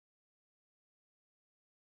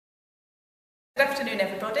Good afternoon,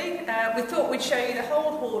 everybody. We thought we'd show you the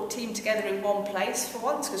whole Hoard team together in one place for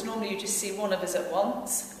once, because normally you just see one of us at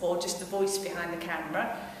once, or just the voice behind the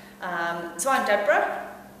camera. So I'm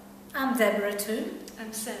Deborah. I'm Deborah too.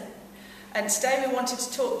 I'm Sarah. And today we wanted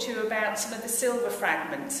to talk to you about some of the silver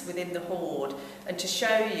fragments within the Hoard, and to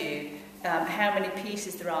show you how many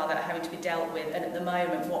pieces there are that are having to be dealt with, and at the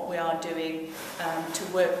moment what we are doing to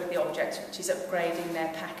work with the objects, which is upgrading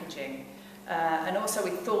their packaging. And also we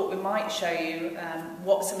thought we might show you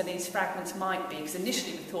what some of these fragments might be, because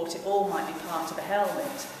initially we thought it all might be part of a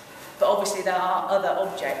helmet, but obviously there are other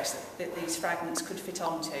objects that these fragments could fit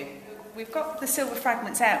onto. We've got the silver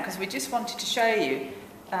fragments out because we just wanted to show you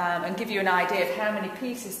and give you an idea of how many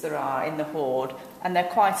pieces there are in the Hoard, and they're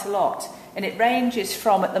quite a lot. And it ranges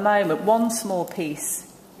from, at the moment, one small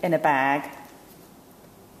piece in a bag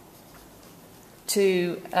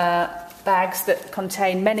to bags that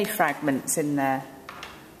contain many fragments in there.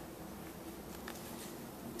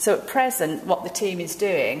 So at present, what the team is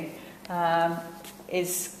doing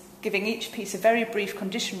is giving each piece a very brief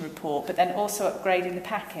condition report, but then also upgrading the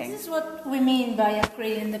packing. This is what we mean by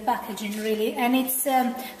upgrading the packaging, really, and it's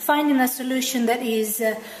finding a solution that is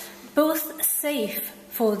both safe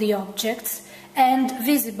for the objects and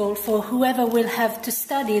visible for whoever will have to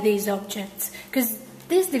study these objects, because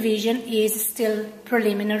this division is still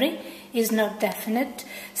preliminary, is not definite.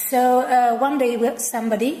 So one day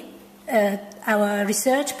somebody, our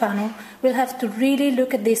research panel, will have to really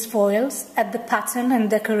look at these foils, at the pattern and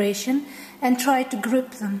decoration, and try to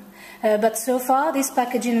group them. But so far this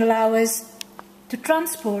packaging allows us to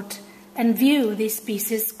transport and view these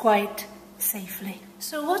pieces quite safely.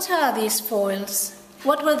 So what are these foils?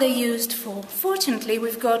 What were they used for? Fortunately,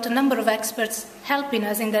 we've got a number of experts helping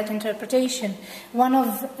us in that interpretation. One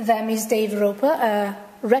of them is Dave Roper, a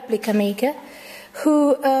replica maker,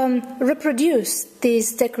 who reproduced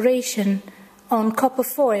this decoration on copper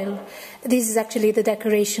foil. This is actually the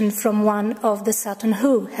decoration from one of the Saturn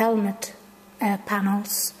Who helmet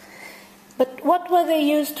panels. But what were they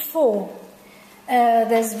used for?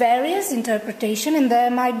 There's various interpretations, and there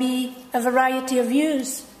might be a variety of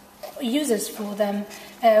uses for them.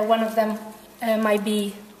 One of them might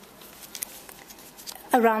be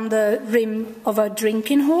around the rim of a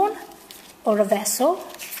drinking horn or a vessel.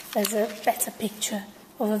 There's a better picture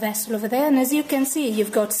of a vessel over there, and as you can see,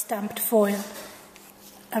 you've got stamped foil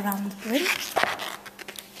around the rim.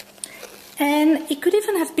 And it could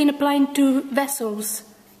even have been applied to vessels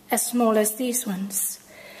as small as these ones.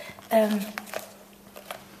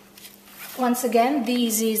 Once again,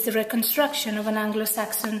 this is the reconstruction of an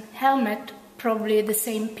Anglo-Saxon helmet, probably the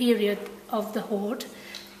same period of the Hoard,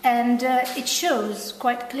 and it shows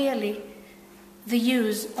quite clearly the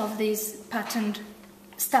use of these patterned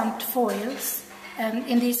stamped foils.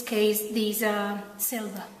 In this case, these are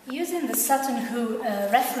silver. Using the Saturn Who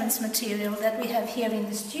reference material that we have here in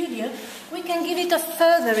the studio, we can give it a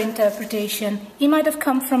further interpretation. It might have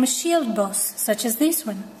come from a shield boss, such as this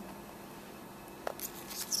one.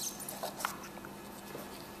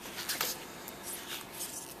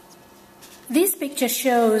 This picture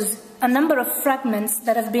shows a number of fragments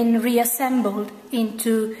that have been reassembled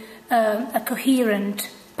into a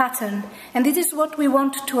coherent pattern, and this is what we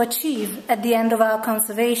want to achieve at the end of our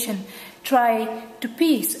conservation. Try to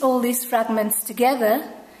piece all these fragments together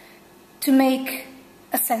to make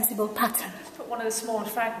a sensible pattern. Let's put one of the smaller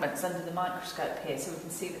fragments under the microscope here so we can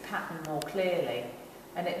see the pattern more clearly,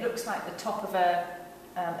 and it looks like the top of a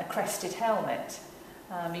crested helmet.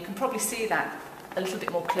 You can probably see that a little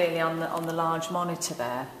bit more clearly on the large monitor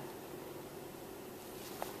there.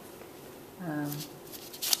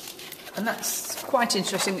 And that's quite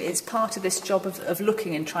interesting. It's part of this job of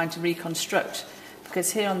looking and trying to reconstruct,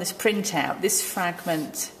 because here on this printout, this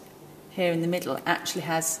fragment here in the middle actually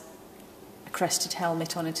has a crested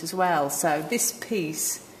helmet on it as well. So this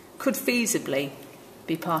piece could feasibly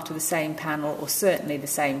be part of the same panel, or certainly the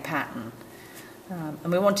same pattern.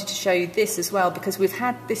 And we wanted to show you this as well, because we've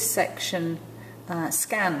had this section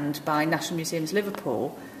scanned by National Museums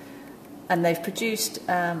Liverpool, and they've produced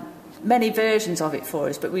many versions of it for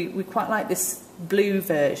us, but we quite like this blue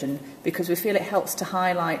version because we feel it helps to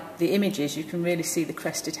highlight the images. You can really see the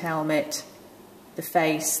crested helmet, the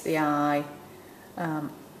face, the eye,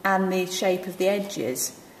 and the shape of the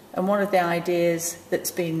edges. And one of the ideas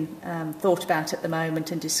that's been thought about at the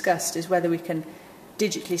moment and discussed is whether we can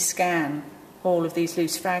digitally scan all of these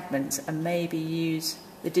loose fragments and maybe use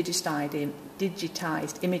the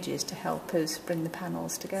digitised images to help us bring the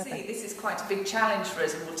panels together. See, this is quite a big challenge for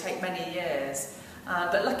us and will take many years.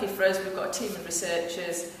 But lucky for us, we've got a team of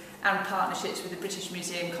researchers and partnerships with the British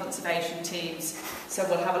Museum conservation teams. So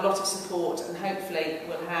we'll have a lot of support, and hopefully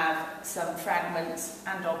we'll have some fragments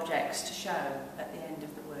and objects to show at the end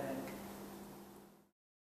of the work.